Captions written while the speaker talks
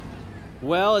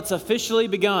Well, it's officially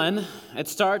begun. It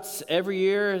starts every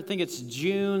year. I think it's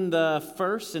June the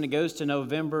 1st, and it goes to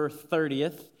November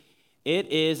 30th.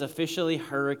 It is officially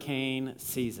hurricane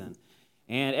season.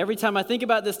 And every time I think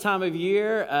about this time of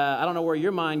year, I don't know where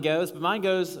your mind goes, but mine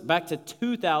goes back to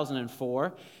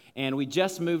 2004. And we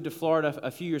just moved to Florida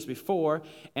a few years before.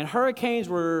 And hurricanes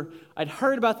I'd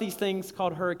heard about these things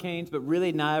called hurricanes, but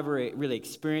really never really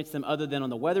experienced them other than on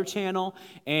the Weather Channel.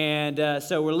 And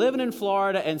so we're living in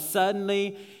Florida, and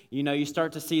suddenly, you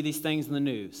start to see these things in the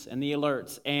news and the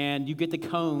alerts, and you get the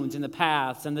cones and the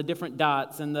paths and the different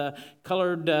dots and the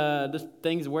colored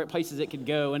things where places it could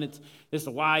go, and it's this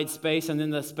wide space, and then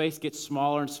the space gets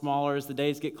smaller and smaller as the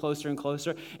days get closer and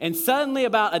closer. And suddenly,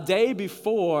 about a day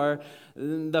before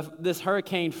this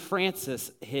Hurricane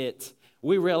Francis hit,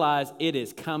 we realize it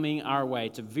is coming our way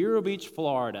to Vero Beach,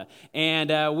 Florida.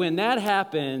 And when that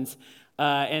happens,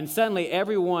 and suddenly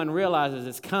everyone realizes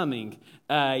it's coming,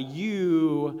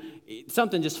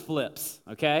 something just flips,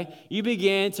 okay? You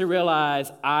begin to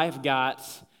realize, I've got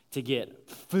to get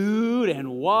food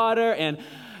and water, and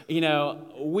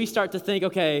we start to think,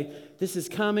 okay, this is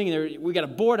coming. We got to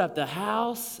board up the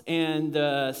house, and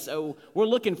so we're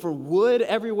looking for wood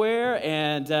everywhere,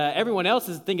 and everyone else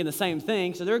is thinking the same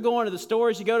thing. So they're going to the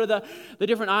stores. You go to the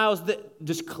different aisles that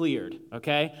just cleared,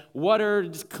 okay? Water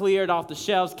just cleared off the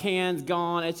shelves, cans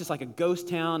gone. It's just like a ghost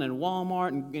town, and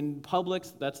Walmart and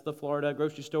Publix, that's the Florida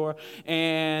grocery store,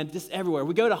 and just everywhere.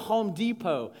 We go to Home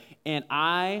Depot, and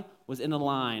I was in a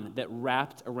line that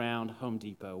wrapped around Home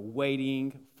Depot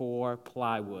waiting for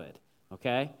plywood,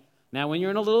 okay? Now, when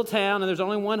you're in a little town and there's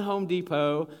only one Home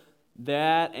Depot,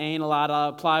 that ain't a lot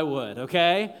of plywood,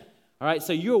 okay? All right,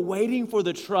 so you're waiting for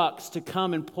the trucks to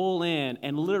come and pull in,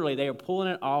 and literally they are pulling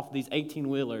it off these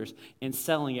 18-wheelers and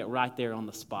selling it right there on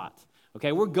the spot.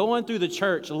 Okay, we're going through the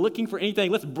church looking for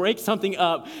anything. Let's break something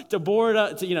up to board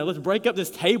up, let's break up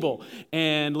this table,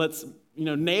 and let's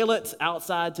nail it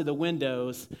outside to the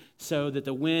windows so that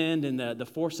the wind and the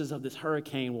forces of this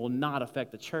hurricane will not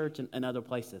affect the church and other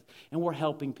places. And we're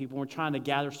helping people. We're trying to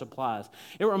gather supplies.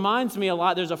 It reminds me a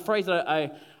lot. There's a phrase that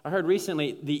I heard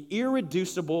recently, the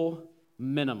irreducible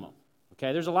minimum.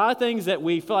 Okay, there's a lot of things that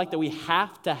we feel like that we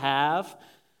have to have.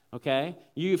 Okay,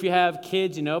 if you have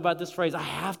kids, you know about this phrase, I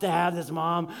have to have this,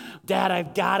 Mom. Dad,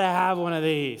 I've got to have one of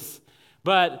these.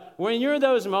 But when you're in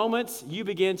those moments, you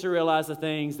begin to realize the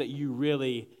things that you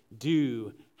really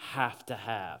do have to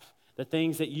have. The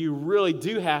things that you really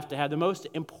do have to have, the most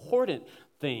important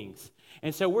things.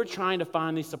 And so we're trying to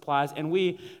find these supplies. And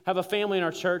we have a family in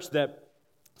our church that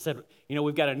said,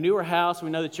 we've got a newer house.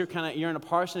 We know that you're in a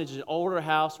parsonage, it's an older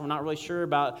house. We're not really sure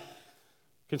about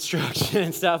construction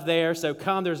and stuff there. So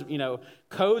there's,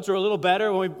 codes are a little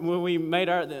better when we made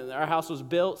our house was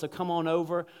built. So come on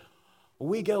over.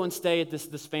 We go and stay at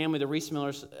this family, the Reese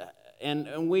Millers,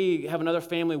 and we have another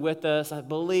family with us. I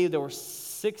believe there were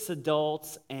 6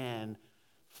 adults and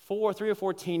 3 or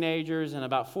 4 teenagers and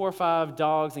about 4 or 5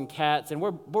 dogs and cats. And we're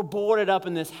boarded up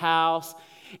in this house,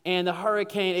 and the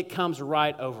hurricane, it comes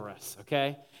right over us,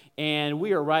 okay? And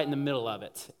we are right in the middle of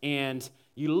it. And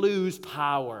you lose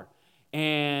power,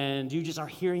 and you just are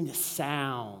hearing the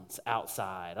sounds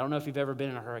outside. I don't know if you've ever been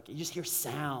in a hurricane. You just hear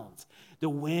sounds. The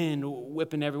wind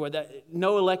whipping everywhere,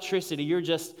 no electricity.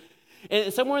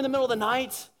 And somewhere in the middle of the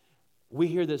night, we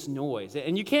hear this noise.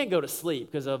 And you can't go to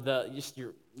sleep because of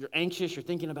you're anxious, you're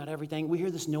thinking about everything. We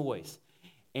hear this noise.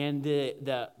 And the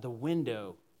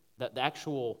window, the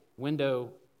actual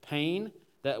window pane,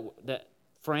 that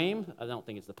frame, I don't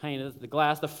think it's the pane, it's the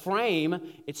glass, the frame,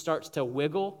 it starts to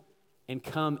wiggle and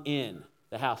come in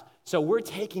the house. So we're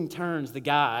taking turns, the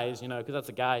guys, because that's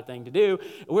a guy thing to do.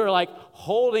 We're like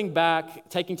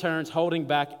taking turns holding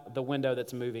back the window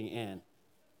that's moving in.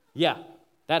 Yeah,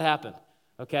 that happened,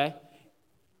 okay?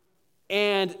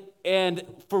 And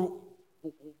for,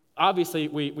 obviously,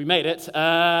 we made it.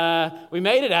 We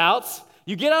made it out.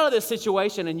 You get out of this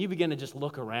situation and you begin to just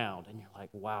look around and you're like,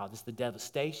 wow, this is the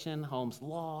devastation, homes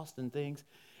lost and things.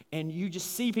 And you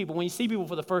just see people. When you see people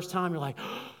for the first time, you're like,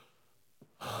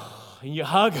 and you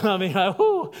hug them, and you're like,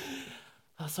 whoo,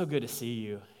 oh, so good to see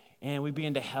you. And we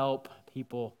begin to help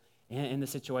people in the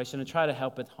situation and try to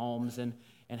help with homes and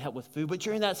help with food. But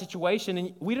you're in that situation,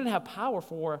 and we didn't have power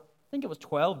for, I think it was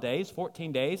 12 days,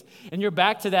 14 days, and you're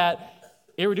back to that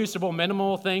irreducible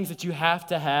minimal things that you have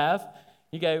to have.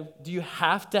 You go, do you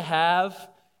have to have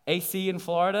AC in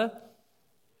Florida?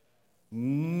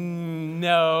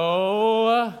 No.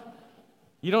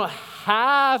 You don't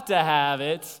have to have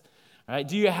it. Right?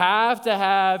 Do you have to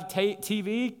have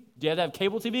TV? Do you have to have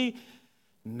cable TV?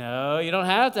 No, you don't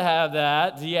have to have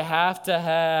that. Do you have to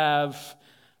have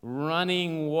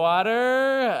running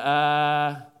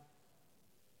water?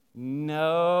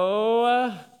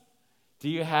 No. Do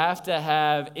you have to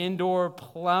have indoor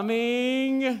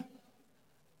plumbing?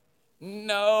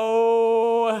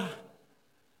 No.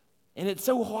 And it's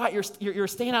so hot, you're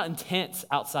staying out in tents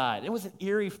outside. It was an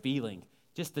eerie feeling,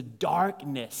 just the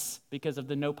darkness because of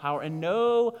the no power and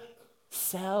no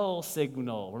cell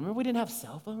signal. Remember, we didn't have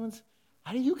cell phones?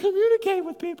 How do you communicate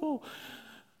with people?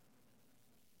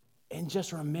 And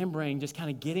just remembering, just kind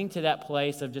of getting to that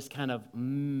place of just kind of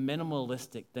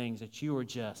minimalistic things that you were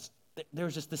just,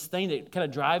 there's just this thing that kind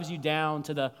of drives you down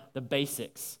to the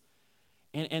basics.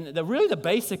 And the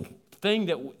basic thing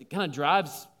that kind of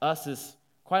drives us is,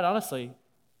 quite honestly,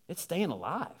 it's staying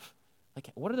alive. Like,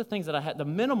 what are the things that I had? The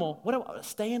minimal,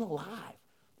 staying alive.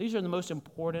 These are the most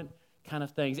important kind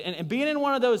of things. And being in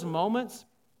one of those moments,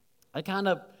 it kind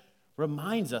of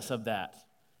reminds us of that.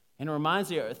 And it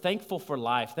reminds you, thankful for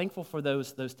life, thankful for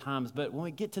those times. But when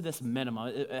we get to this minimum,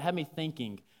 it had me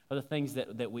thinking of the things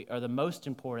that we are the most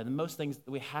important, the most things that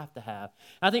we have to have.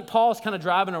 And I think Paul is kind of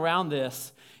driving around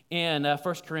this in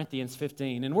 1 Corinthians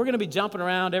 15. And we're going to be jumping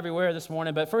around everywhere this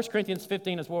morning, but 1 Corinthians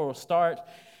 15 is where we'll start. And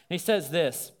he says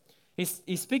this.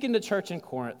 He's speaking to the church in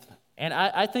Corinth. And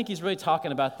I think he's really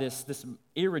talking about this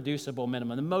irreducible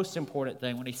minimum, the most important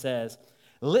thing when he says,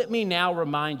 "Let me now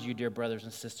remind you, dear brothers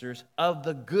and sisters, of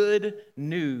the good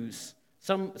news."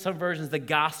 Some versions, the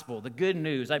gospel, the good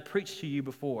news I preached to you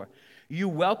before. You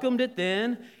welcomed it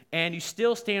then, and you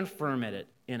still stand firm in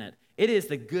it. It is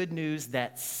the good news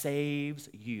that saves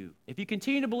you. If you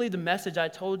continue to believe the message I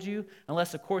told you,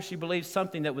 unless, of course, you believe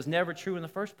something that was never true in the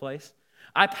first place,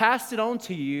 I passed it on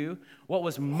to you what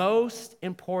was most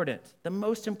important, the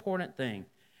most important thing,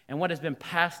 and what has been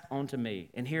passed on to me.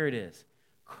 And here it is.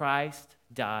 Christ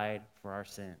died for our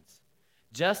sins.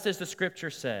 Just as the scripture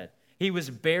said, he was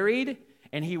buried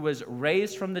and he was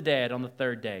raised from the dead on the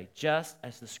third day, just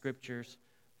as the scriptures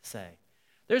say.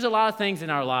 There's a lot of things in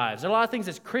our lives. There are a lot of things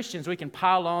as Christians we can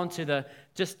pile on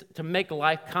just to make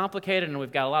life complicated, and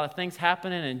we've got a lot of things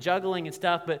happening and juggling and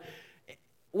stuff, but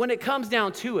when it comes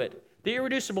down to it, the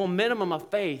irreducible minimum of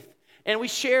faith, and we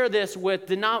share this with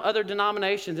other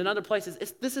denominations and other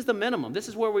places, this is the minimum. This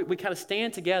is where we kind of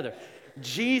stand together.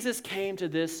 Jesus came to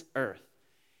this earth.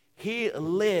 He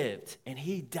lived and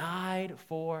he died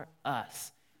for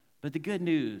us. But the good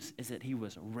news is that he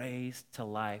was raised to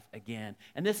life again.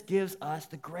 And this gives us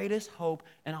the greatest hope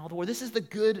in all the world. This is the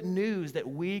good news that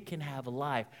we can have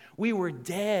life. We were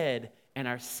dead in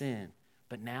our sin,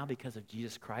 but now because of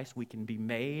Jesus Christ, we can be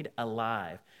made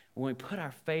alive when we put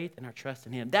our faith and our trust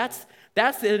in him. That's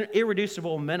the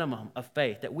irreducible minimum of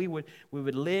faith, that we would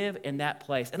live in that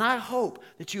place. And I hope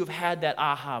that you have had that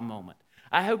aha moment.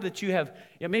 I hope that you have,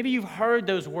 maybe you've heard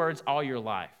those words all your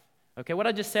life. Okay, what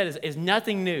I just said is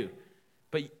nothing new.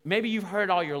 But maybe you've heard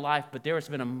all your life, but there has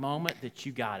been a moment that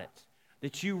you got it,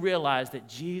 that you realize that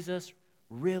Jesus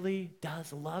really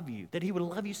does love you, that he would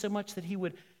love you so much that he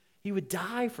would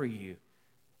die for you.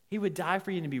 He would die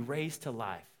for you and be raised to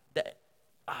life.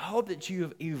 I hope that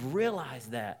you've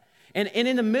realized that. And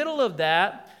in the middle of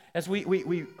that, as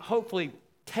we hopefully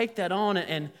take that on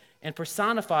and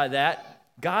personify that,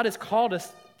 God has called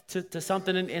us to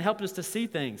something and helped us to see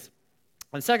things.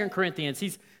 In 2 Corinthians,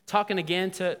 he's talking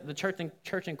again to the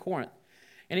church in Corinth.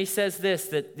 And he says this,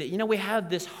 that we have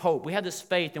this hope, we have this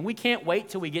faith, and we can't wait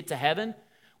till we get to heaven.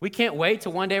 We can't wait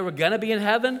till one day we're going to be in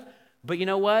heaven. But you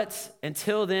know what?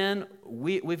 Until then,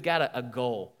 we've got a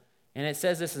goal. And it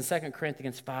says this in 2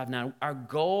 Corinthians 5:9. Our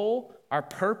goal, our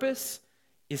purpose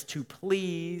is to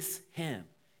please him.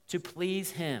 To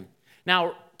please him.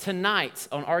 Now, tonight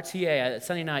on RTA,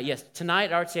 Sunday night, yes,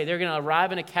 tonight at RTA, they're going to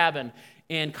arrive in a cabin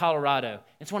in Colorado.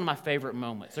 It's one of my favorite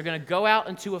moments. They're going to go out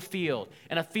into a field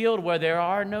where there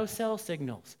are no cell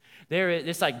signals.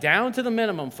 It's like down to the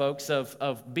minimum, folks,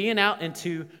 of being out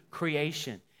into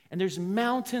creation. And there's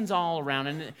mountains all around,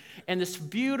 and this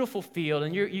beautiful field,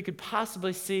 and you could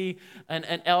possibly see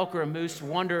an elk or a moose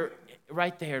wander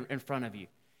right there in front of you.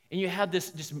 And you have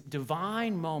this just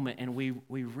divine moment, and we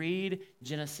read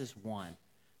Genesis 1,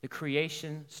 the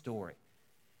creation story.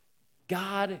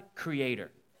 God, creator.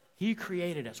 He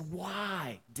created us.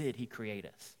 Why did he create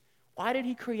us? Why did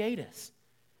he create us?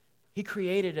 He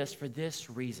created us for this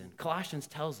reason. Colossians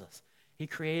tells us he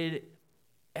created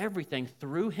everything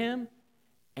through him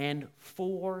and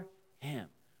for him.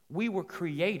 We were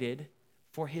created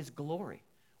for his glory.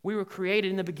 We were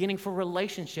created in the beginning for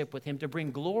relationship with him, to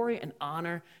bring glory and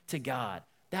honor to God.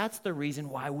 That's the reason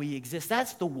why we exist.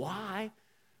 That's the why.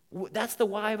 That's the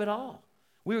why of it all.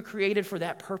 We were created for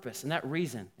that purpose and that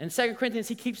reason. In 2 Corinthians,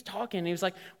 he keeps talking, and he was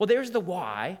like, well, there's the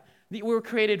why. We were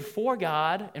created for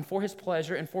God and for his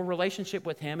pleasure and for relationship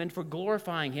with him and for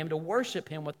glorifying him, to worship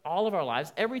him with all of our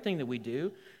lives, everything that we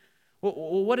do. Well,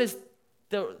 what is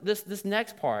this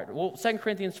next part? Well, 2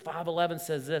 Corinthians 5:11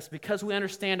 says this, because we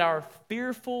understand our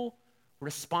fearful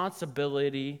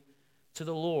responsibility to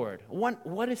the Lord.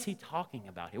 What is he talking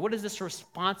about here? What is this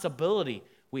responsibility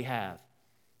we have?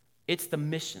 It's the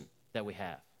mission that we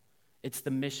have. It's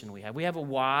the mission we have. We have a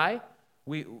why.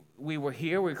 We were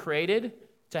here, we were created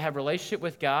to have a relationship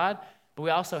with God, but we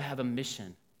also have a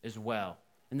mission as well.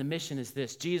 And the mission is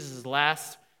this: Jesus'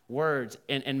 last words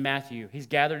in Matthew. He's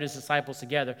gathered his disciples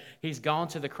together. He's gone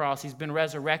to the cross. He's been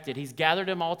resurrected. He's gathered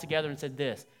them all together and said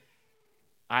this: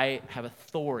 I have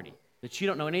authority that you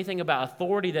don't know anything about,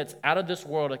 authority that's out of this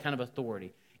world, a kind of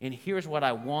authority. And here's what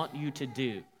I want you to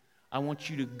do. I want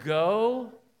you to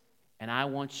go, and I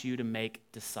want you to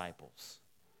make disciples.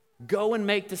 Go and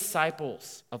make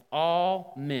disciples of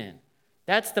all men.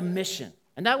 That's the mission.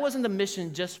 And that wasn't the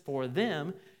mission just for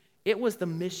them. It was the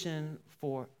mission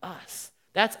for us.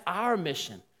 That's our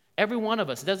mission. Every one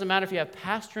of us. It doesn't matter if you have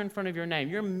pastor in front of your name.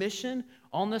 Your mission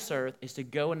on this earth is to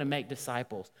go and to make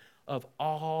disciples of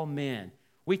all men.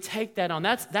 We take that on.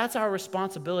 That's our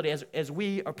responsibility as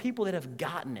we are people that have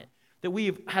gotten it, that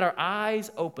we've had our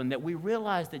eyes open, that we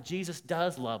realize that Jesus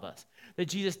does love us, that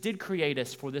Jesus did create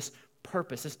us for this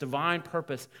purpose, this divine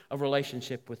purpose of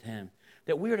relationship with him,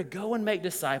 that we are to go and make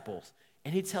disciples.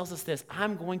 And he tells us this: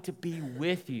 I'm going to be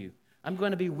with you. I'm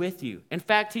going to be with you. In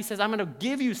fact, he says, I'm going to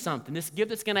give you something, this gift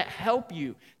that's going to help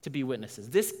you to be witnesses.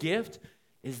 This gift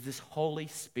is this Holy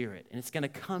Spirit, and it's going to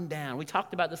come down. We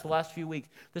talked about this the last few weeks.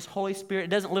 This Holy Spirit, it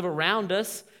doesn't live around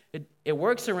us. It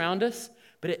works around us,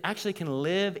 but it actually can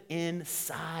live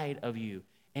inside of you,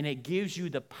 and it gives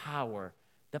you the power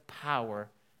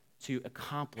to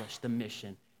accomplish the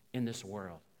mission in this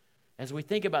world. As we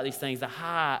think about these things, the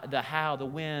how, the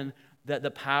when, the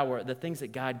power, the things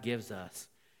that God gives us.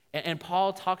 And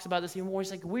Paul talks about this even more. He's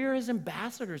like, we're his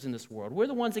ambassadors in this world. We're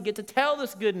the ones that get to tell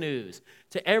this good news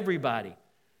to everybody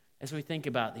as we think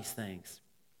about these things.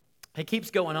 It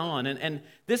keeps going on. And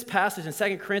this passage in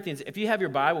 2 Corinthians, if you have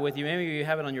your Bible with you, maybe you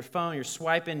have it on your phone, you're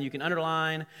swiping, you can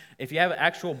underline. If you have an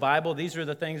actual Bible, these are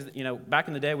the things that, back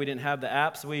in the day we didn't have the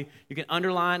apps. You can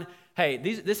underline. Hey,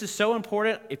 this is so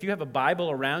important. If you have a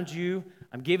Bible around you,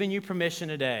 I'm giving you permission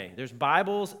today. There's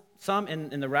Bibles, some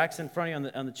in the racks in front of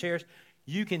you on the chairs.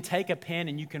 You can take a pen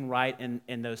and you can write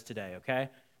in those today, okay?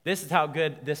 This is how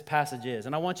good this passage is.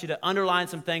 And I want you to underline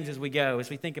some things as we go, as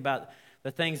we think about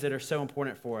the things that are so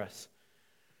important for us.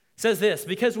 It says this: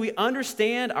 because we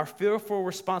understand our fearful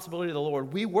responsibility to the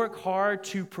Lord, we work hard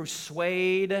to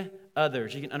persuade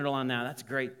others. You can underline now. That's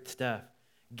great stuff.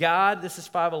 God, this is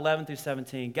 5:11 through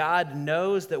 17. God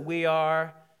knows that we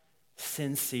are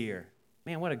sincere.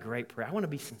 Man, what a great prayer. I want to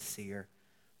be sincere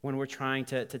when we're trying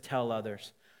to tell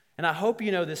others. And I hope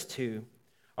you know this too.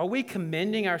 Are we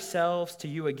commending ourselves to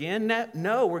you again?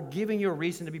 No, we're giving you a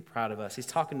reason to be proud of us. He's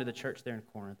talking to the church there in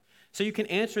Corinth. So you can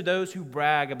answer those who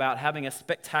brag about having a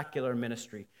spectacular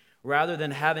ministry rather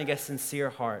than having a sincere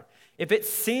heart. If it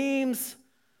seems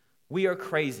we are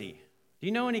crazy, do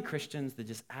you know any Christians that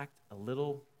just act a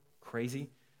little crazy?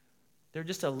 They're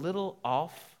just a little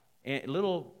off, a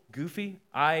little goofy.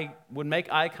 I would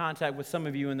make eye contact with some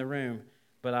of you in the room,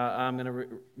 but I'm going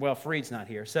to, Fareed's not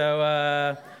here. So,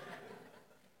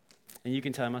 and you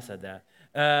can tell him I said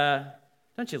that.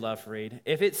 Don't you love Fareed?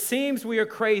 If it seems we are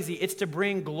crazy, it's to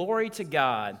bring glory to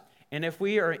God. And if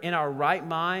we are in our right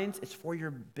minds, it's for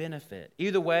your benefit.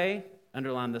 Either way,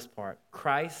 underline this part: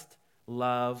 Christ's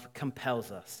love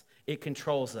compels us. It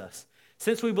controls us.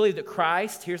 Since we believe that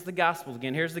Christ, here's the gospel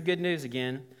again, here's the good news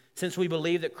again. Since we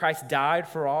believe that Christ died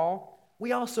for all,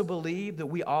 we also believe that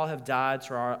we all have died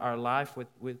to our life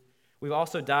we've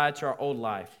also died to our old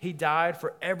life. He died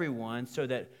for everyone so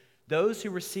that those who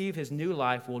receive his new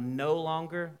life will no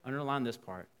longer, underline this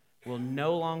part, will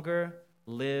no longer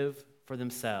live for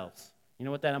themselves. You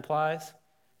know what that implies?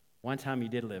 One time you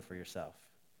did live for yourself,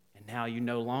 and now you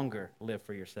no longer live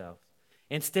for yourself.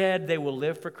 Instead, they will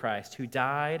live for Christ, who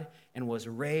died and was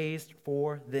raised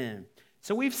for them.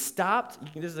 So we've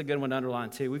stopped, this is a good one to underline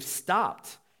too, we've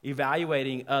stopped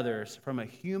evaluating others from a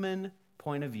human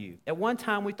point of view. At one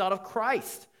time, we thought of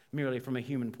Christ merely from a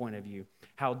human point of view.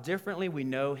 How differently we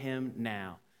know him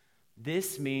now.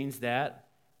 This means that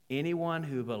anyone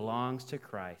who belongs to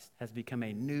Christ has become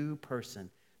a new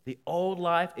person. The old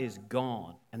life is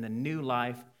gone, and the new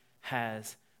life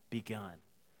has begun.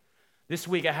 This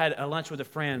week, I had a lunch with a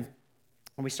friend,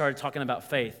 and we started talking about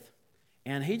faith.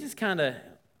 And he just kind of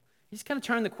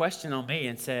turned the question on me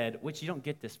and said, which you don't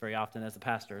get this very often as a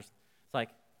pastor. It's like,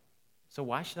 so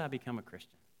why should I become a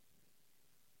Christian?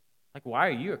 Like, why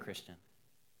are you a Christian?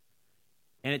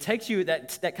 And it takes you,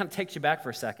 that kind of takes you back for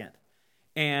a second.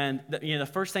 And the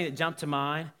first thing that jumped to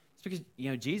mind is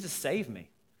because, Jesus saved me.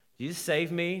 Jesus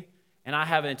saved me, and I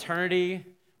have an eternity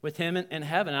with him in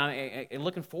heaven. I'm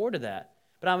looking forward to that.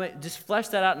 But I just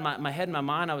fleshed that out in my head and my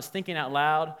mind. I was thinking out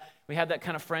loud. We had that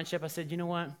kind of friendship. I said, you know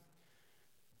what?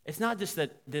 It's not just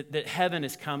that heaven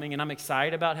is coming, and I'm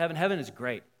excited about heaven. Heaven is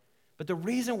great. But the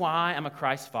reason why I'm a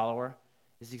Christ follower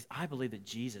is because I believe that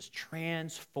Jesus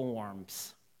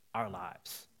transforms our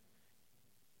lives.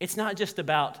 It's not just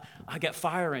about, I get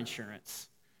fire insurance.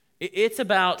 It's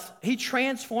about, he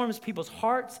transforms people's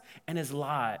hearts and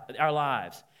our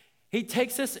lives. He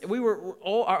takes us,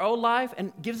 our old life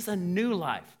and gives us a new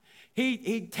life.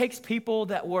 He takes people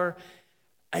that were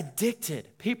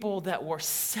addicted, people that were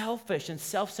selfish and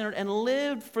self-centered and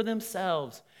lived for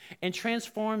themselves, and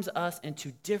transforms us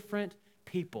into different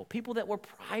people that were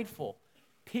prideful,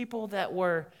 people that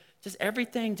were just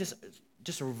everything just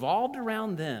revolved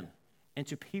around them,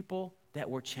 into people that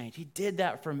were changed. He did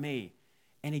that for me,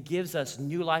 and he gives us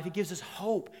new life. He gives us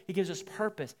hope. He gives us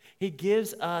purpose. He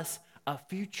gives us a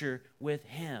future with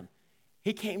him.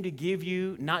 He came to give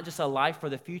you not just a life for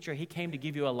the future, he came to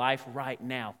give you a life right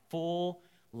now, full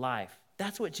life.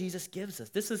 That's what Jesus gives us.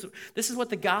 This is what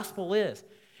the gospel is.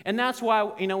 And that's why,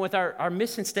 with our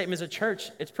mission statement as a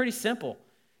church, it's pretty simple.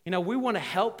 We want to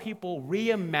help people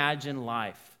reimagine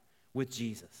life with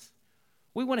Jesus.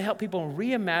 We want to help people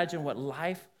reimagine what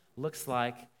life looks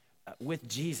like with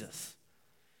Jesus.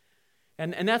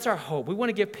 And that's our hope. We want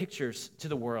to give pictures to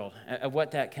the world of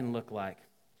what that can look like.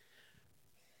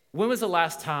 When was the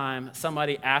last time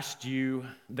somebody asked you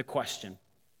the question?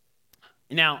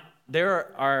 Now,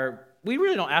 we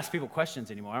really don't ask people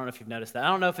questions anymore. I don't know if you've noticed that. I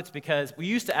don't know if it's because we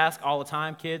used to ask all the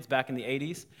time, kids, back in the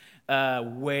 80s,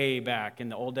 way back in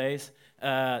the old days.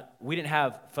 We didn't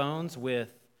have phones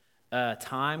with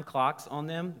time clocks on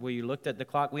them where you looked at the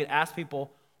clock. We'd ask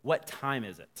people, what time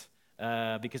is it?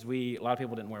 Because a lot of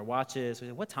people didn't wear watches. We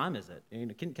said, what time is it?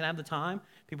 Can I have the time?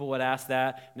 People would ask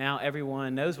that. Now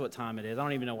everyone knows what time it is. I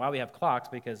don't even know why we have clocks,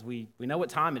 because we know what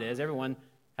time it is. Everyone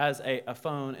has a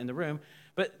phone in the room.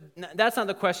 But that's not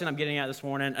the question I'm getting at this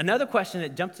morning. Another question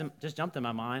that just jumped in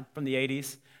my mind from the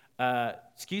 80s.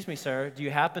 Excuse me, sir, do you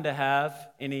happen to have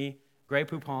any Grey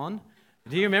Poupon?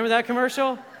 Do you remember that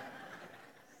commercial?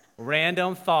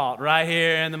 Random thought right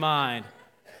here in the mind.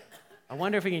 I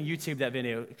wonder if we can YouTube that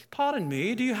video. Pardon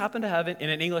me, do you happen to have it in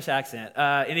an English accent?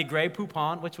 Any Grey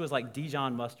Poupon, which was like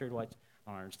Dijon mustard, which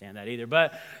I don't understand that either.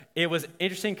 But it was an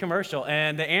interesting commercial.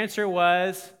 And the answer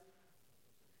was,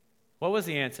 what was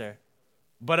the answer?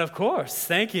 But of course,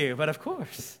 thank you, but of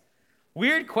course.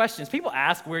 Weird questions. People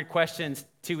ask weird questions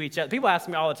to each other. People ask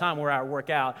me all the time where I work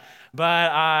out,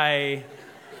 but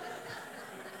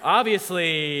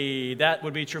obviously, that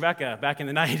would be Tribeca back in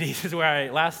the 90s is where I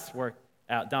last worked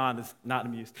out. Don is not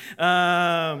amused.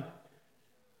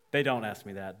 They don't ask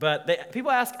me that. But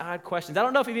people ask odd questions. I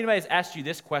don't know if anybody's asked you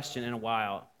this question in a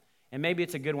while, and maybe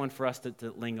it's a good one for us to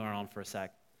linger on for a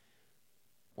sec.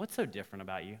 What's so different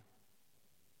about you?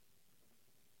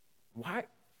 Why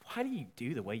do you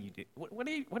do the way you do? What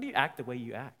do you act the way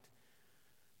you act?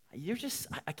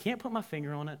 I can't put my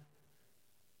finger on it,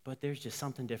 but there's just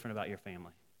something different about your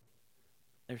family.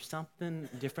 There's something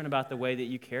different about the way that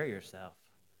you carry yourself.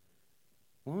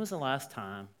 When was the last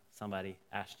time somebody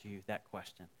asked you that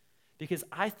question? Because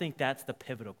I think that's the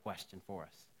pivotal question for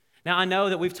us. Now, I know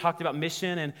that we've talked about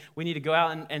mission and we need to go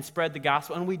out and spread the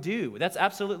gospel, and we do. That's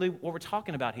absolutely what we're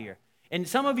talking about here. And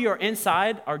some of you are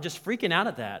inside are just freaking out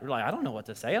at that. You're like, I don't know what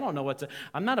to say.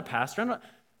 I'm not a pastor.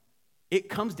 It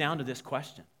comes down to this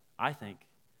question, I think.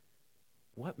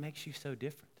 What makes you so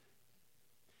different?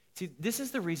 See, this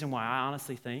is the reason why I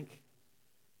honestly think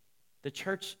the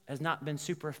church has not been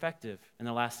super effective in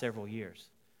the last several years,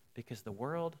 because the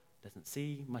world doesn't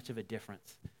see much of a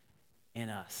difference in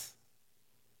us.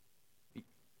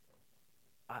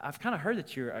 I've kind of heard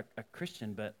that you're a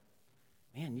Christian, but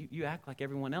man, you act like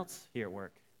everyone else here at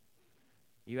work.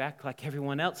 You act like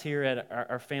everyone else here at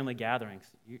our family gatherings.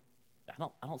 I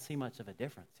don't see much of a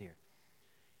difference here.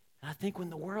 And I think when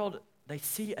the world, they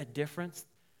see a difference,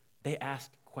 they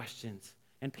ask questions.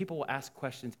 And people will ask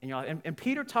questions in your life. And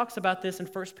Peter talks about this in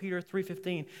 1 Peter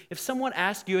 3:15. If someone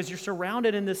asks you, as you're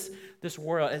surrounded in this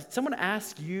world, as someone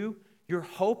asks you your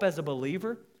hope as a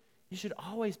believer, you should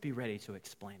always be ready to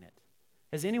explain it.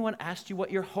 Has anyone asked you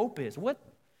what your hope is? What's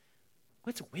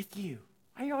with you?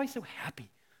 Why are you always so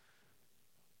happy?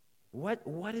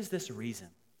 What is this reason?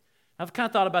 I've kind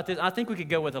of thought about this. I think we could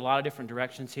go with a lot of different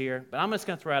directions here, but I'm just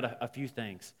going to throw out a few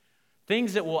things.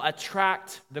 Things that will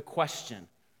attract the question,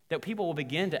 that people will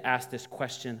begin to ask this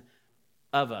question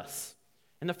of us.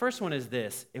 And the first one is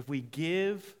this: if we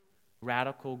give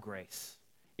radical grace.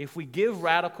 If we give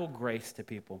radical grace to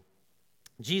people.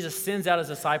 Jesus sends out his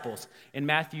disciples in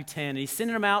Matthew 10. And he's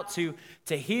sending them out to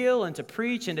heal and to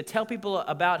preach and to tell people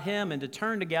about him and to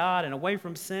turn to God and away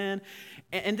from sin.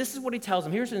 And this is what he tells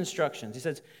them. Here's the instructions. He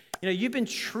says, you've been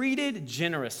treated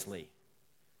generously,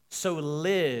 so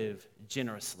live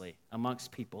generously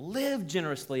amongst people. Live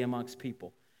generously amongst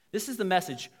people. This is the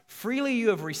message. Freely you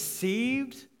have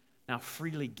received, now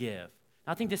freely give.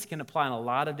 I think this can apply in a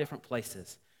lot of different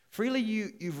places. Freely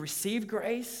you've received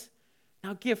grace.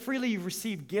 Now give. Freely you've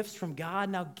received gifts from God.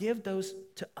 Now give those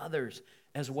to others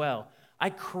as well. I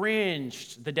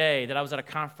cringed the day that I was at a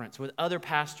conference with other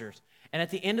pastors. And at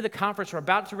the end of the conference, we're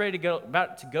about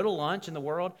to go to lunch in the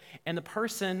world. And the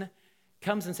person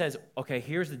comes and says, okay,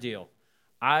 here's the deal.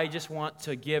 I just want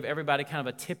to give everybody kind of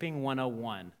a tipping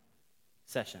 101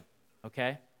 session,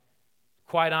 okay?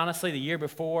 Quite honestly, the year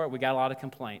before, we got a lot of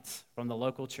complaints from the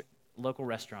local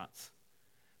restaurants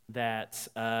that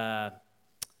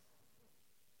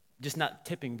just not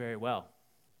tipping very well.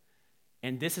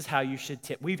 And this is how you should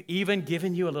tip. We've even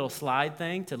given you a little slide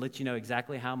thing to let you know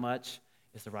exactly how much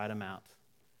is the right amount.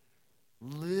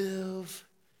 Live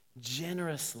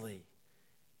generously.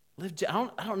 I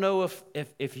don't know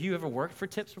if you ever worked for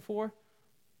tips before,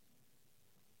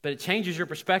 but it changes your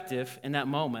perspective in that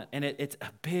moment, and it's a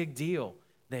big deal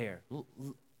there.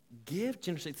 Give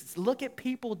generously. Look at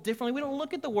people differently. We don't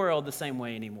look at the world the same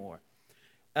way anymore.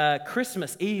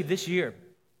 Christmas Eve this year,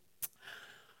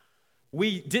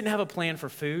 we didn't have a plan for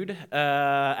food.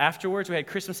 Afterwards, we had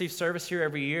Christmas Eve service here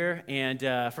every year,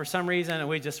 and for some reason,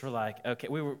 we just were like, okay,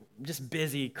 we were just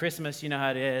busy. Christmas, you know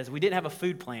how it is. We didn't have a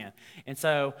food plan. And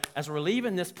so as we're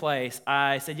leaving this place,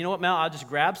 I said, you know what, Mel, I'll just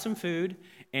grab some food,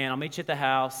 and I'll meet you at the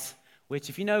house, which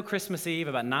if you know Christmas Eve,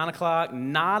 about 9 o'clock,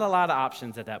 not a lot of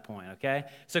options at that point, okay?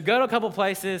 So go to a couple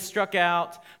places, struck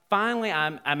out. Finally,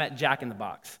 I'm at Jack in the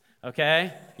Box,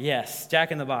 okay? Yes,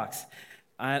 Jack in the Box.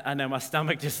 I know my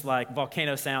stomach just like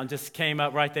volcano sound just came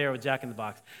up right there with Jack in the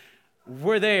Box.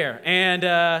 We're there, and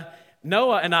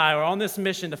Noah and I are on this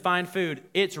mission to find food.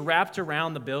 It's wrapped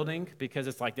around the building because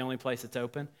it's like the only place that's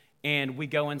open, and we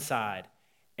go inside,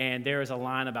 and there is a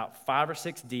line about 5 or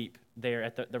 6 deep there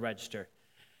at the register.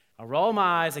 I roll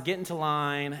my eyes, I get into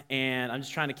line, and I'm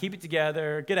just trying to keep it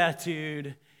together, good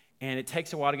attitude, and it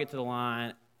takes a while to get to the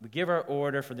line. We give our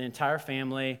order for the entire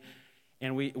family,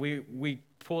 and we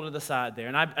pull to the side there.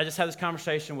 And I just had this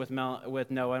conversation with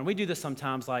Noah, and we do this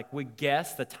sometimes, like we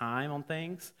guess the time on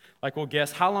things. Like we'll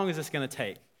guess, how long is this going to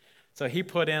take? So he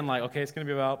put in like, okay, it's going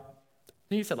to be about, I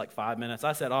think he said like 5 minutes.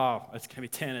 I said, oh, it's going to be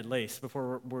 10 at least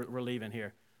before we're leaving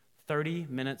here. 30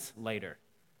 minutes later.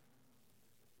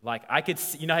 Like I could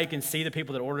see, you know how you can see the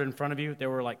people that ordered in front of you? There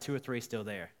were like 2 or 3 still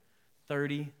there.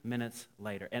 30 minutes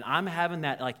later. And I'm having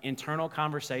that like internal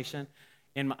conversation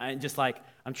just like,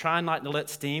 I'm trying not to let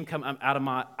steam come out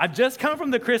of I've just come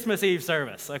from the Christmas Eve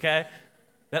service, okay,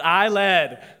 that I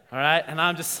led, all right? And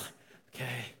I'm just, okay.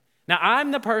 Now,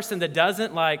 I'm the person that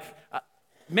doesn't like,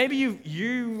 maybe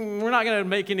we're not going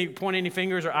to point any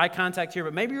fingers or eye contact here,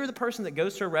 but maybe you're the person that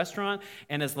goes to a restaurant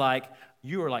and is like,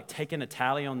 you are like taking a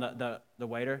tally on the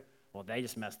waiter. Well, they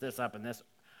just messed this up and this.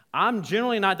 I'm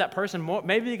generally not that person,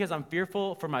 maybe because I'm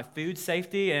fearful for my food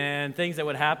safety and things that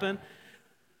would happen.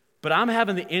 But I'm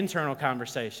having the internal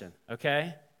conversation,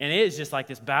 okay? And it is just like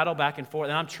this battle back and forth.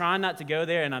 And I'm trying not to go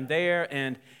there, and I'm there,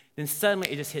 and then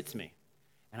suddenly it just hits me.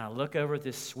 And I look over at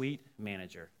this sweet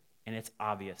manager, and it's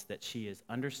obvious that she is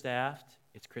understaffed.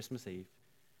 It's Christmas Eve.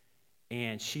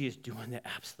 And she is doing the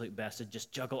absolute best to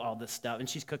just juggle all this stuff. And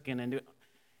she's cooking and doing,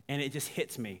 and it just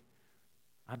hits me.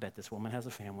 I bet this woman has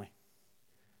a family.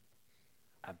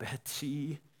 I bet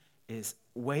she is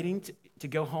waiting to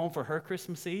go home for her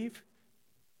Christmas Eve.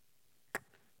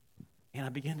 And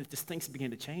things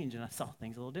began to change, and I saw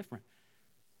things a little different.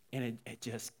 And it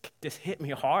just hit me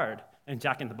hard. And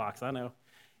Jack in the Box, I know.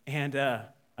 And I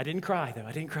didn't cry, though.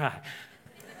 I didn't cry.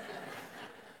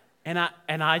 and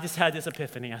I just had this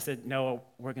epiphany. I said, no,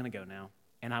 we're going to go now.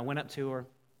 And I went up to her,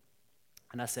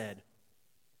 and I said,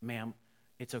 ma'am,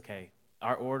 it's okay.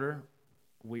 Our order,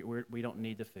 we don't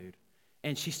need the food.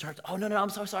 And she starts, oh, no, I'm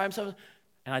so sorry, I'm so.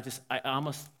 And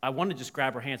I wanted to just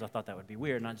grab her hands. I thought that would be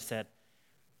weird. And I just said,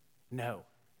 no,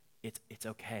 it's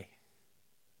okay.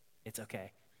 It's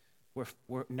okay. We're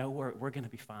going to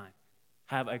be fine.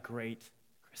 Have a great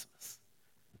Christmas.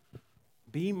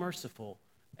 Be merciful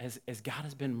as God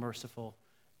has been merciful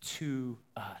to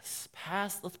us.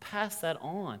 Let's pass that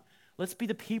on. Let's be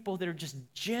the people that are just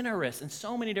generous in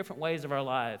so many different ways of our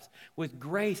lives with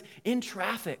grace in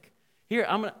traffic. Here,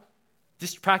 I'm going to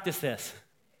just practice this.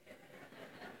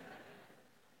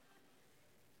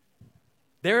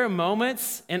 There are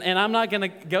moments, and I'm not going to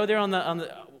go there on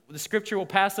the scripture will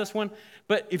pass this one,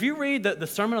 but if you read the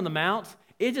Sermon on the Mount,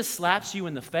 it just slaps you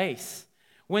in the face.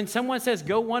 When someone says,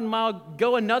 go 1 mile,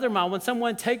 go another mile. When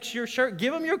someone takes your shirt,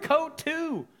 give them your coat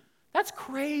too. That's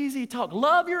crazy talk.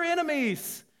 Love your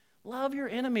enemies. Love your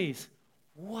enemies.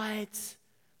 What?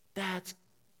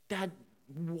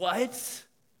 What?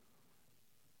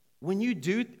 When you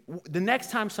do, the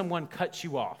next time someone cuts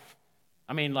you off,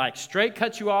 I mean, like straight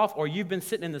cuts you off, or you've been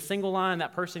sitting in the single line,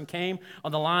 that person came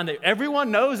on the line that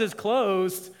everyone knows is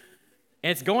closed,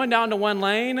 and it's going down to one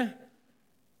lane,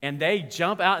 and they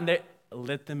jump out and they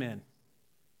let them in,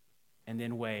 and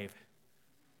then wave.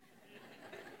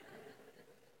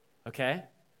 Okay?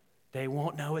 They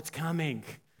won't know it's coming.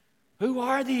 Who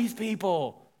are these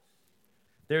people?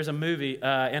 There's a movie,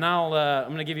 and I'm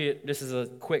going to give you, this is a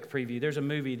quick preview. There's a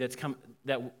movie that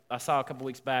I saw a couple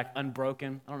weeks back,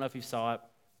 Unbroken. I don't know if you saw it.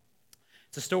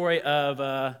 It's a story of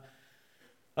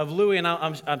Louis, and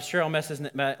I'm sure I'll mess his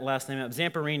last name up,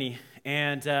 Zamperini.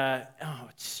 And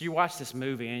you watch this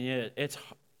movie, and it's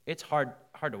hard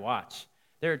to watch.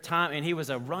 There are times, and he was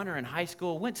a runner in high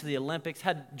school, went to the Olympics,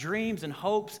 had dreams and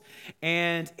hopes,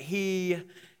 and he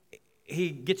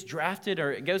gets drafted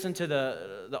or goes into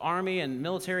the army and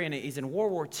military, and he's in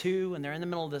World War II, and they're in the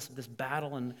middle of this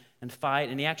battle and fight,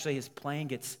 and his plane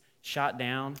gets shot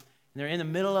down, and they're in the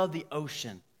middle of the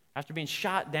ocean. After being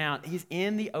shot down, he's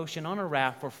in the ocean on a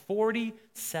raft for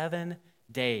 47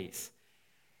 days.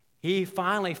 He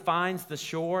finally finds the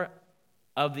shore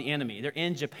of the enemy. They're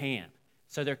in Japan,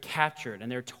 so they're captured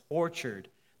and they're tortured.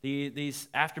 These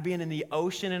after being in the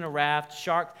ocean in a raft,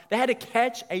 they had to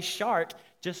catch a shark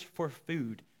just for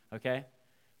food, okay?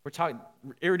 We're talking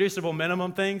irreducible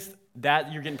minimum things.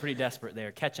 That you're getting pretty desperate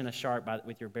there, catching a shark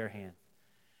with your bare hand.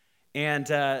 And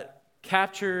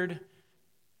captured,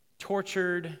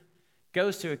 tortured,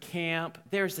 goes to a camp.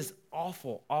 There's this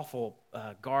awful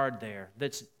guard there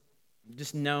that's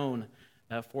just known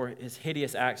for his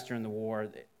hideous acts during the war.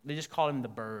 They just called him the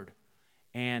Bird.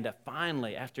 And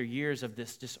finally, after years of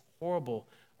this just horrible,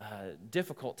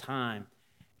 difficult time,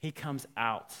 he comes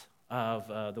out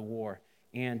of the war.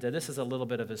 And this is a little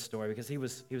bit of his story because he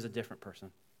was a different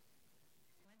person.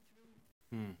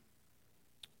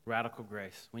 Radical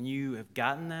grace. When you have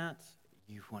gotten that,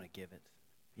 you want to give it.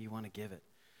 You want to give it.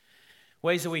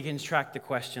 Ways that we can track the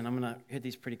question. I'm going to hit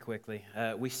these pretty quickly.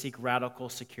 We seek radical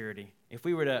security. If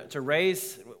we were to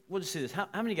raise, we'll just do this. How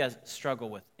many of you guys struggle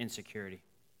with insecurity?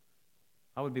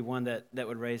 I would be one that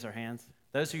would raise our hands.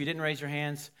 Those of you who didn't raise your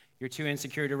hands, you're too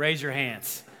insecure to raise your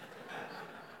hands.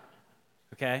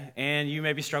 Okay? And you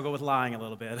maybe struggle with lying a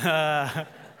little bit. Okay,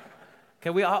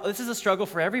 this is a struggle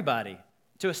for everybody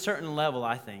to a certain level,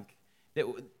 I think,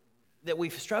 that we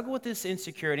struggle with this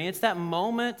insecurity. And it's that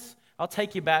moment, I'll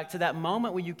take you back to that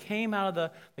moment when you came out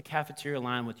of the cafeteria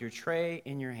line with your tray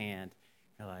in your hand.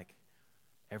 You're like,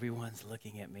 everyone's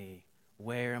looking at me.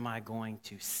 Where am I going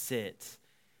to sit?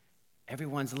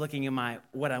 Everyone's looking at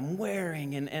what I'm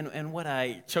wearing and what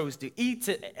I chose to eat.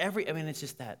 It's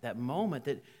just that moment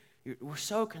that we're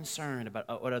so concerned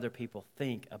about what other people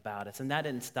think about us. And that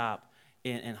didn't stop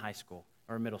in high school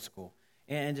or middle school.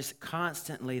 And just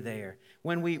constantly there.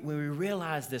 When we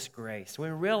realize this grace,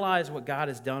 when we realize what God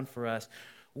has done for us,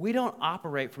 we don't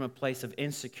operate from a place of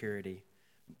insecurity,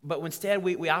 but instead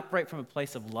we operate from a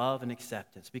place of love and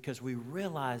acceptance because we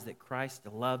realize that Christ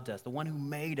loved us, the one who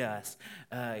made us,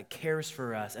 cares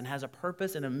for us, and has a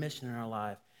purpose and a mission in our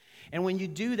life. And when you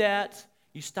do that,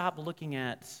 you stop looking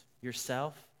at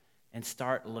yourself and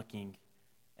start looking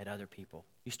at other people.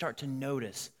 You start to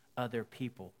notice other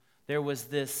people. There was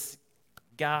this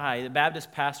guy, the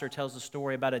Baptist pastor tells a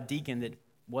story about a deacon that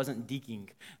wasn't deaconing.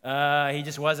 He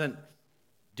just wasn't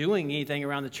doing anything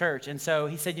around the church. And so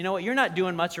he said, you know what, you're not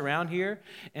doing much around here,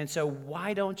 and so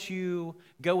why don't you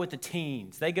go with the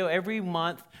teens? They go every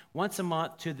month, once a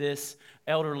month, to this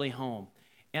elderly home.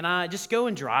 And I just go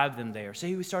and drive them there. So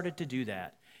he started to do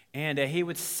that. And he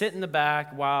would sit in the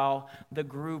back while the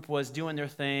group was doing their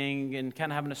thing and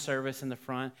kind of having a service in the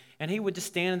front. And he would just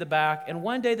stand in the back. And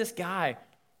one day this guy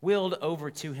wheeled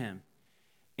over to him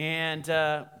and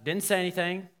didn't say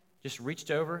anything, just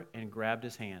reached over and grabbed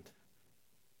his hand.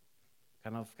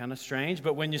 Kind of strange,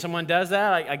 but when someone does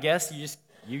that, I guess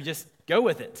you just go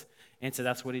with it. And so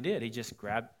that's what he did. He just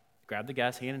grabbed the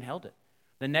guy's hand and held it.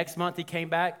 The next month he came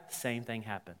back, same thing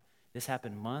happened. This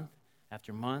happened month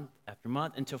after month after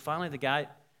month until finally the guy,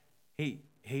 he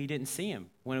didn't see him.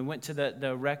 When he went to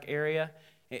the rec area,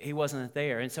 he wasn't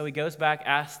there. And so he goes back,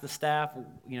 asks the staff,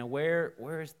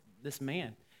 where is this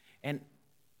man? And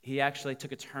he actually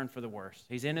took a turn for the worse.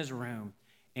 He's in his room,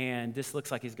 and this looks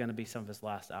like he's going to be some of his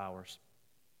last hours.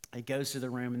 He goes to the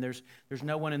room, and there's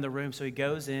no one in the room, so he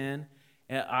goes in,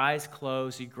 and eyes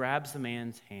closed. He grabs the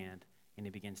man's hand, and he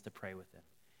begins to pray with him.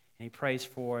 And he prays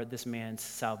for this man's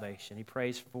salvation. He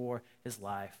prays for his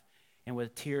life. And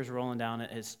with tears rolling down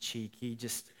his cheek, he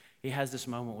has this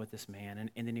moment with this man,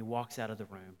 and then he walks out of the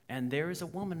room. And there is a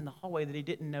woman in the hallway that he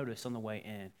didn't notice on the way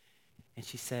in. And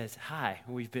she says, "Hi,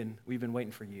 we've been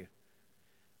waiting for you."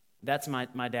 That's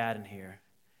my dad in here.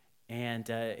 And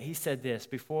he said this,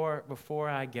 before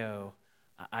I go,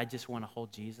 I just want to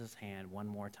hold Jesus' hand one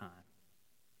more time.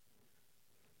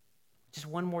 Just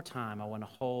one more time, I want to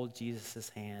hold Jesus'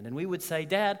 hand. And we would say,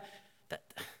 "Dad,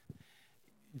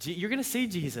 you're going to see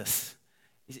Jesus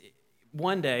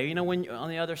one day, when you're on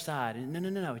the other side." And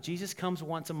no. Jesus comes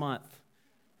once a month.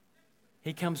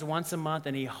 He comes once a month,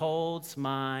 and he holds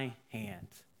my hand.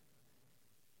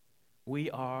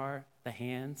 We are the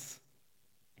hands,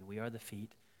 and we are the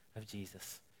feet of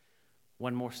Jesus.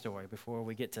 One more story before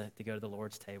we get to go to the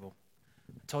Lord's table.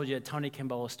 I told you a Tony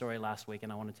Kimbola story last week,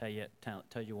 and I want to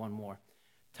tell you one more.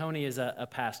 Tony is a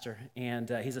pastor, and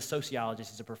he's a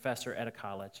sociologist. He's a professor at a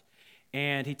college.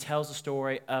 And he tells the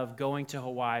story of going to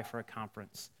Hawaii for a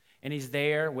conference. And he's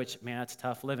there, which, man, that's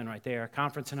tough living right there, a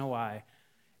conference in Hawaii.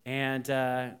 And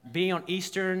being on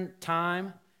Eastern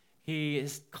time,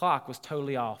 his clock was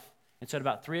totally off. And so at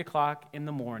about 3 o'clock in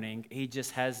the morning, he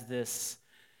just has this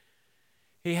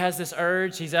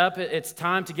urge. He's up. It's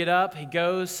time to get up. He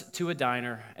goes to a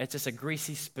diner. It's just a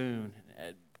greasy spoon,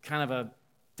 kind of a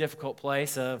difficult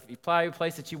place, probably a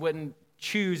place that you wouldn't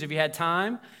choose if you had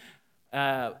time.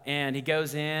 And he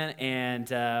goes in,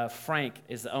 and Frank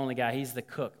is the only guy. He's the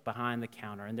cook behind the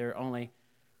counter, and there are only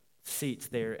seats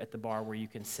there at the bar where you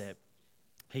can sit.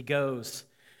 He goes,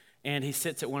 and he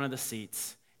sits at one of the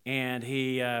seats, and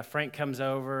Frank comes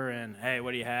over, and, "Hey,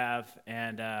 what do you have?"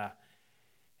 And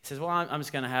he says, "Well, I'm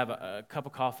just going to have a cup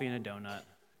of coffee and a donut."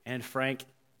 And Frank,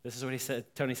 this is what he said.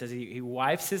 Tony says he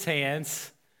wipes his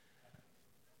hands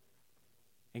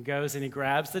and goes and he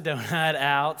grabs the donut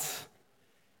out,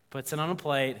 puts it on a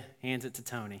plate, hands it to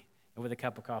Tony with a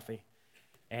cup of coffee.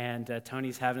 And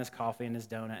Tony's having his coffee and his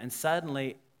donut. And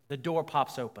suddenly, the door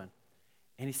pops open.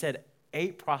 And he said,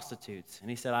 8 prostitutes. And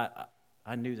he said,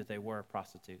 I knew that they were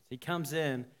prostitutes. He comes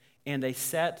in, and they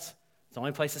sit, it's the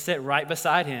only place to sit, right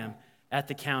beside him at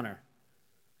the counter.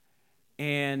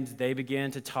 And they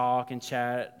begin to talk and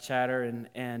chatter.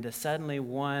 And suddenly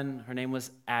one, her name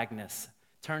was Agnes,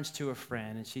 turns to a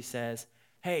friend, and she says,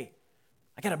 "Hey,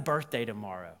 I got a birthday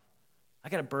tomorrow.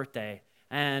 And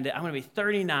I'm going to be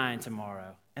 39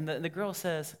 tomorrow." And the girl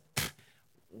says,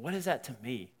 "What is that to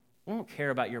me? I don't care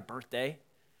about your birthday."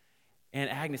 And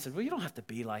Agnes said, "Well, you don't have to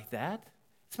be like that.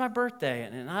 It's my birthday,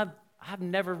 and I've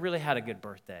never really had a good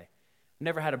birthday.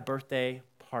 Never had a birthday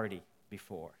party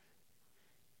before."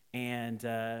 And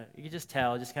you can just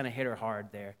tell, just kind of hit her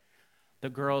hard there. The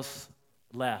girls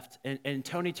left, and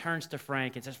Tony turns to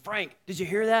Frank and says, "Frank, did you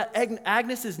hear that?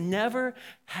 Agnes has never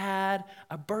had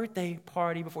a birthday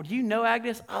party before. Do you know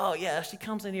Agnes?" "Oh, yeah, she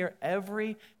comes in here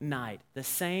every night, the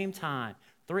same time,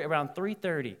 around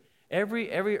 3:30.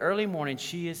 Every early morning,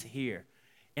 she is here."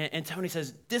 And Tony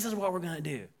says, "This is what we're going to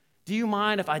do. Do you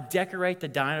mind if I decorate the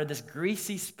diner, this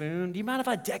greasy spoon? Do you mind if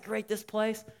I decorate this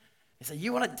place?" He said,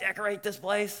 "You want to decorate this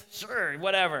place? Sure,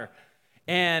 whatever."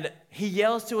 And he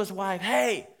yells to his wife,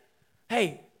 Hey,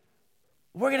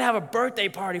 we're going to have a birthday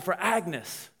party for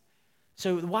Agnes."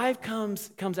 So the wife comes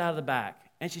out of the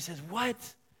back, and she says, "What?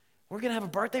 We're going to have a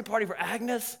birthday party for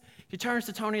Agnes?" She turns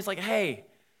to Tony and is like, "Hey,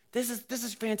 this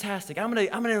is fantastic. I'm going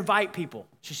to invite people."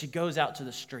 So she goes out to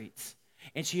the streets,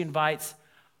 and she invites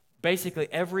basically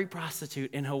every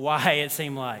prostitute in Hawaii, it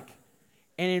seemed like,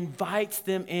 and invites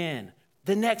them in.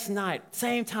 The next night,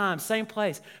 same time, same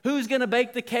place. Who's going to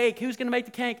bake the cake? Who's going to make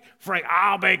the cake? Frank,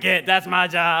 "I'll bake it. That's my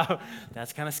job."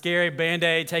 That's kind of scary,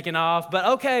 Band-Aid taken off. But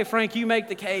okay, Frank, you make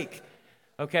the cake.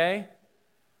 Okay?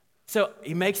 So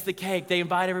he makes the cake. They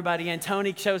invite everybody in.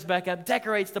 Tony shows back up,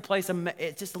 decorates the place.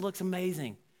 It just looks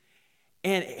amazing.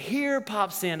 And here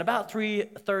pops in, about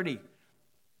 3:30,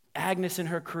 Agnes and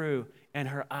her crew, and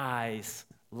her eyes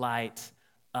light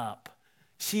up.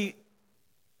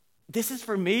 This is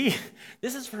for me.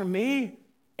 This is for me.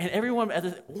 And everyone at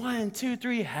the 1, 2,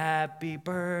 3, "Happy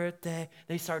birthday."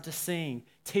 They start to sing.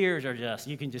 Tears are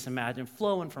you can just imagine,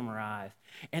 flowing from her eyes.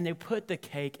 And they put the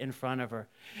cake in front of her.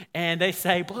 And they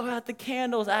say, "Blow out the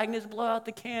candles, Agnes, blow out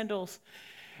the candles."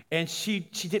 And she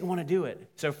didn't want to do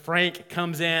it. So Frank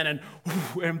comes in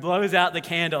and blows out the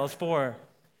candles for her.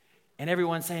 And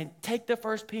everyone's saying, "Take the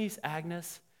first piece,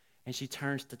 Agnes." And she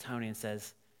turns to Tony and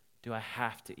says, "Do I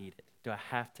have to eat it? Do I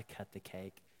have to cut the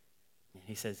cake?" And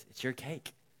he says, "It's your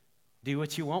cake. Do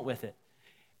what you want with it."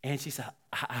 And she said,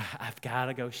 I've got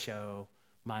to go show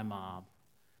my mom.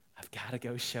 I've got to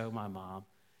go show my mom.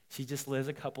 She just lives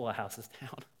a couple of houses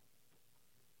down.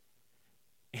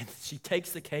 And she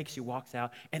takes the cake, she walks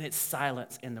out, and it's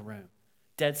silence in the room.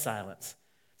 Dead silence.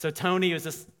 So Tony was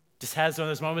just has one of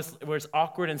those moments where it's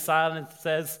awkward and silent and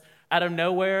says out of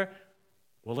nowhere,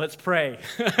 well, let's pray.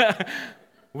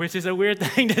 Which is a weird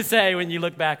thing to say when you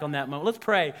look back on that moment. Let's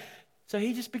pray. So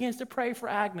he just begins to pray for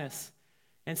Agnes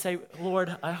and say,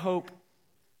 Lord, I hope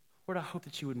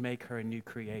that you would make her a new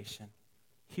creation.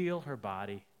 Heal her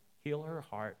body, heal her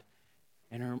heart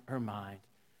and her mind.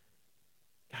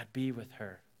 God, be with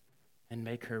her and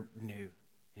make her new.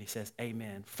 And he says,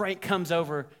 amen. Frank comes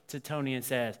over to Tony and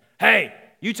says, hey,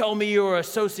 you told me you were a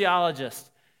sociologist.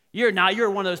 You're not. You're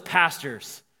one of those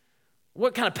pastors.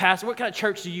 What kind of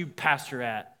church do you pastor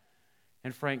at?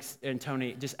 And Frank and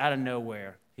Tony, just out of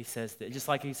nowhere, he says that, just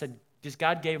like he said, just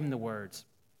God gave him the words.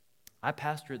 I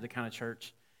pastor at the kind of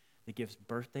church that gives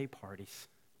birthday parties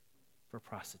for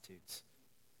prostitutes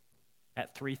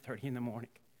at 3:30 in the morning.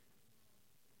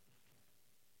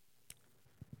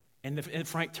 And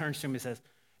Frank turns to him and says,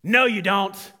 no, you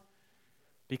don't.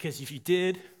 Because if you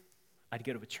did, I'd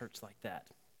go to a church like that.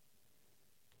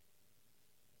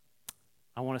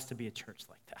 I want us to be a church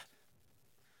like that.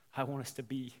 I want us to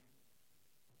be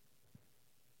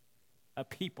a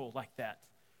people like that.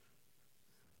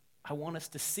 I want us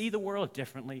to see the world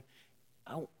differently.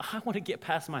 I want to get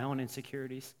past my own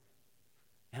insecurities.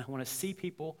 And I want to see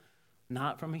people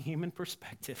not from a human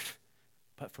perspective,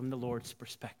 but from the Lord's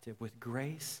perspective with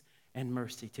grace and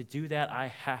mercy. To do that, I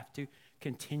have to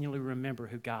continually remember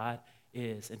who God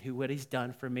is and what he's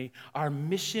done for me. Our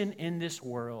mission in this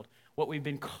world, what we've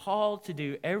been called to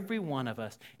do, every one of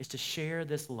us, is to share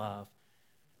this love.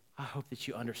 I hope that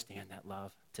you understand that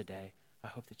love today. I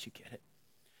hope that you get it.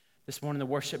 This morning, the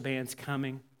worship band's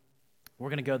coming. We're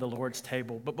going to go to the Lord's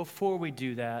table. But before we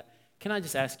do that, can I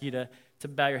just ask you to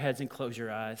bow your heads and close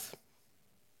your eyes?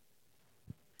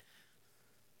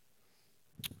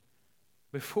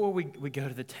 Before we go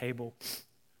to the table,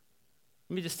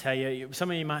 let me just tell you,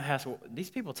 some of you might ask, well, these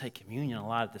people take communion a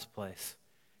lot at this place.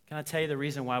 Can I tell you the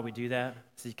reason why we do that?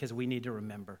 It's because we need to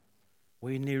remember.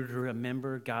 We need to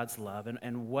remember God's love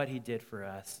and what he did for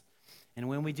us. And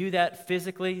when we do that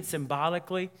physically,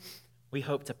 symbolically, we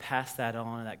hope to pass that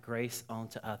on, that grace on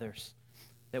to others,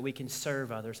 that we can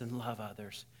serve others and love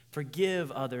others,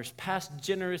 forgive others, pass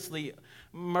generously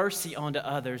mercy on to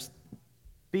others,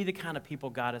 be the kind of people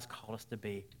God has called us to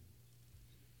be.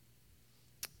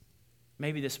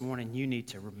 Maybe this morning you need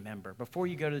to remember. Before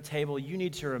you go to the table, you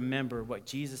need to remember what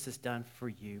Jesus has done for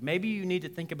you. Maybe you need to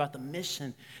think about the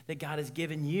mission that God has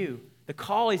given you, the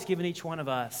call he's given each one of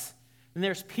us. And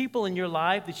there's people in your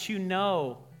life that you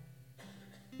know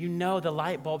the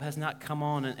light bulb has not come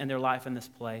on in their life in this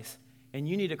place. And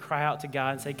you need to cry out to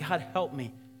God and say, God, help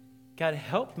me. God,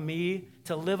 help me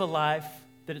to live a life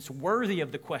that is worthy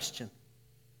of the question.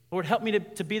 Lord, help me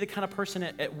to be the kind of person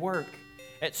at work,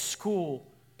 at school,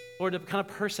 Lord, the kind of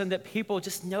person that people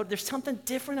just know there's something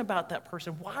different about that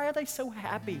person. Why are they so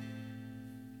happy?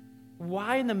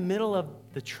 Why in the middle of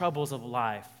the troubles of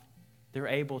life, they're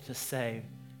able to say,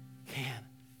 man,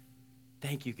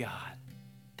 thank you, God.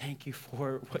 Thank you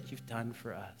for what you've done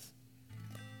for us.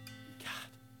 God,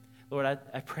 Lord,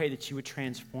 I pray that you would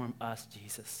transform us,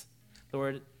 Jesus.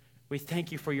 Lord, we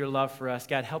thank you for your love for us.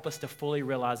 God, help us to fully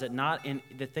realize it, not in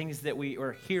the things that we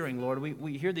are hearing, Lord.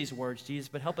 We hear these words, Jesus,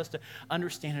 but help us to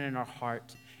understand it in our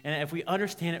heart. And if we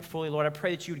understand it fully, Lord, I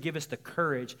pray that you would give us the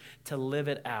courage to live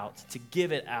it out, to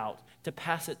give it out, to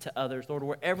pass it to others, Lord,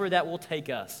 wherever that will take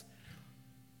us.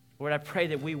 Lord, I pray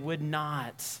that we would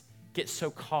not get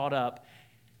so caught up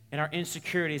in our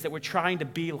insecurities that we're trying to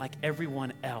be like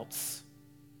everyone else,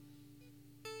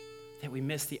 that we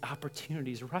miss the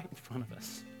opportunities right in front of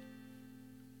us.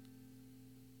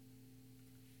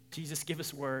 Jesus, give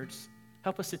us words.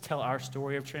 Help us to tell our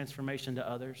story of transformation to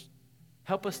others.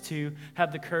 Help us to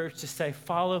have the courage to say,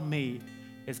 follow me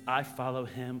as I follow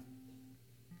him.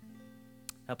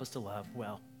 Help us to love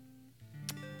well.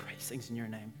 Praise things in your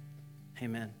name.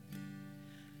 Amen.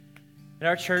 At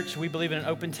our church, we believe in an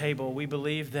open table. We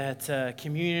believe that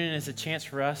communion is a chance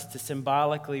for us to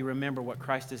symbolically remember what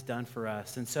Christ has done for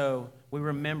us. And so we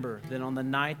remember that on the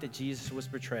night that Jesus was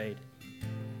betrayed,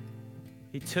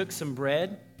 he took some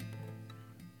bread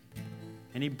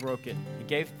and he broke it. He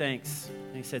gave thanks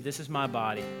and he said, this is my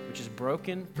body, which is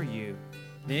broken for you.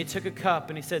 Then he took a cup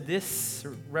and he said, this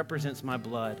represents my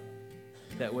blood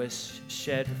that was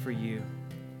shed for you.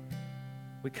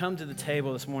 We come to the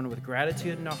table this morning with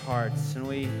gratitude in our hearts, and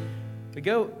we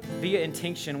go via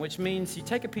intinction, which means you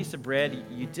take a piece of bread,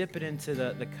 you dip it into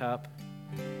the cup,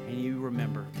 and you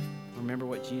remember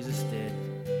what Jesus did.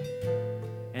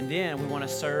 And then we want to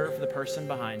serve the person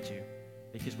behind you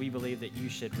because we believe that you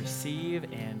should receive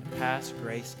and pass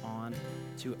grace on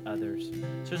to others.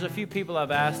 So there's a few people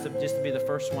I've asked just to be the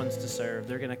first ones to serve.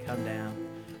 They're going to come down.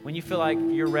 When you feel like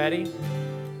you're ready,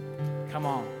 come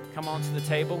on to the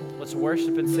table. Let's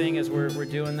worship and sing as we're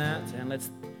doing that, and let's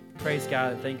praise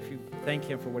God and thank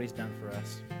Him for what He's done for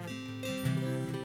us.